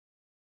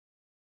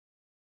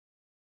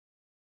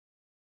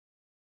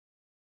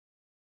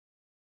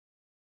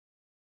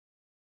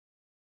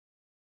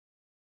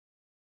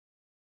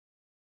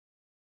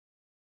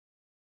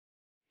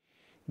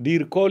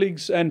Dear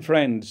colleagues and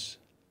friends,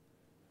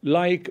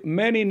 like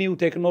many new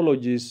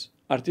technologies,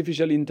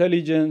 artificial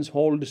intelligence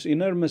holds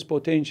enormous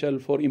potential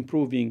for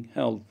improving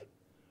health.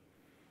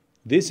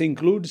 This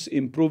includes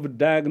improved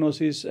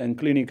diagnosis and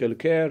clinical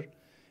care,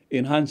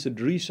 enhanced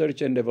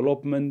research and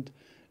development,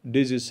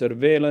 disease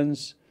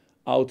surveillance,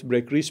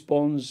 outbreak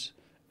response,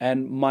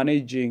 and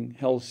managing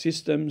health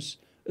systems,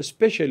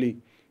 especially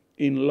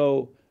in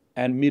low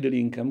and middle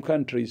income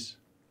countries.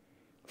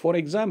 For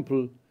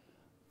example,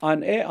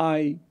 an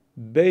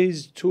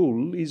AI-based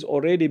tool is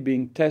already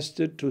being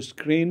tested to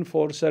screen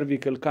for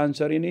cervical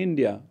cancer in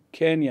India,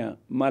 Kenya,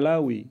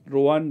 Malawi,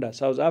 Rwanda,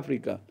 South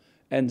Africa,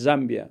 and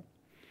Zambia.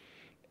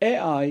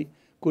 AI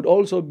could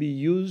also be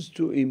used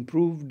to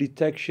improve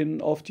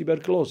detection of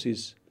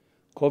tuberculosis,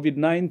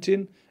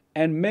 COVID-19,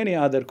 and many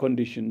other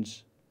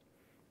conditions.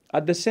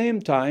 At the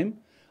same time,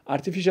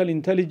 artificial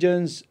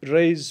intelligence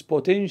raises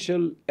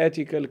potential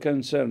ethical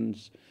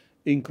concerns,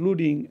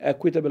 including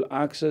equitable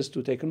access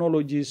to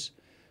technologies,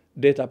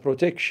 data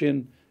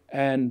protection,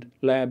 and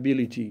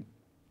liability.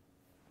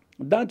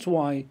 That's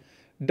why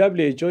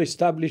WHO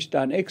established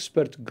an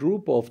expert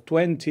group of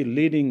 20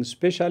 leading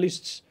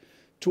specialists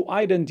to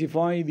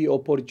identify the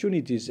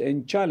opportunities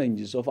and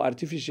challenges of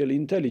artificial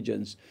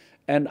intelligence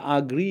and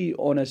agree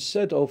on a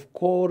set of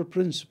core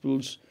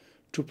principles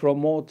to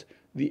promote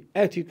the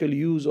ethical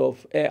use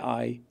of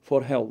AI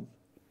for health.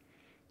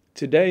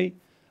 Today,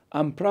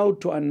 I'm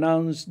proud to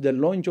announce the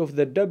launch of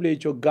the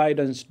WHO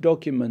guidance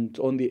document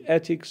on the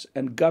ethics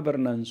and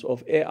governance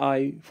of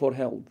AI for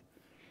health.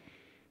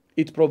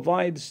 It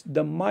provides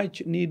the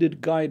much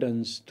needed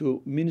guidance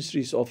to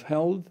ministries of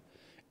health,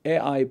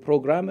 AI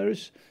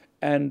programmers,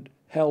 and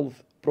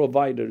health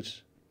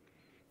providers.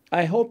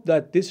 I hope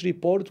that this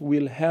report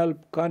will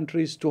help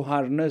countries to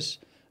harness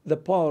the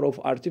power of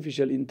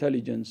artificial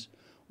intelligence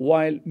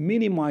while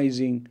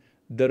minimizing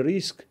the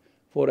risk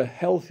for a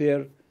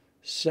healthier,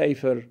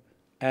 safer,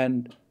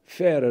 and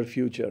fairer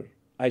future.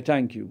 I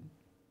thank you.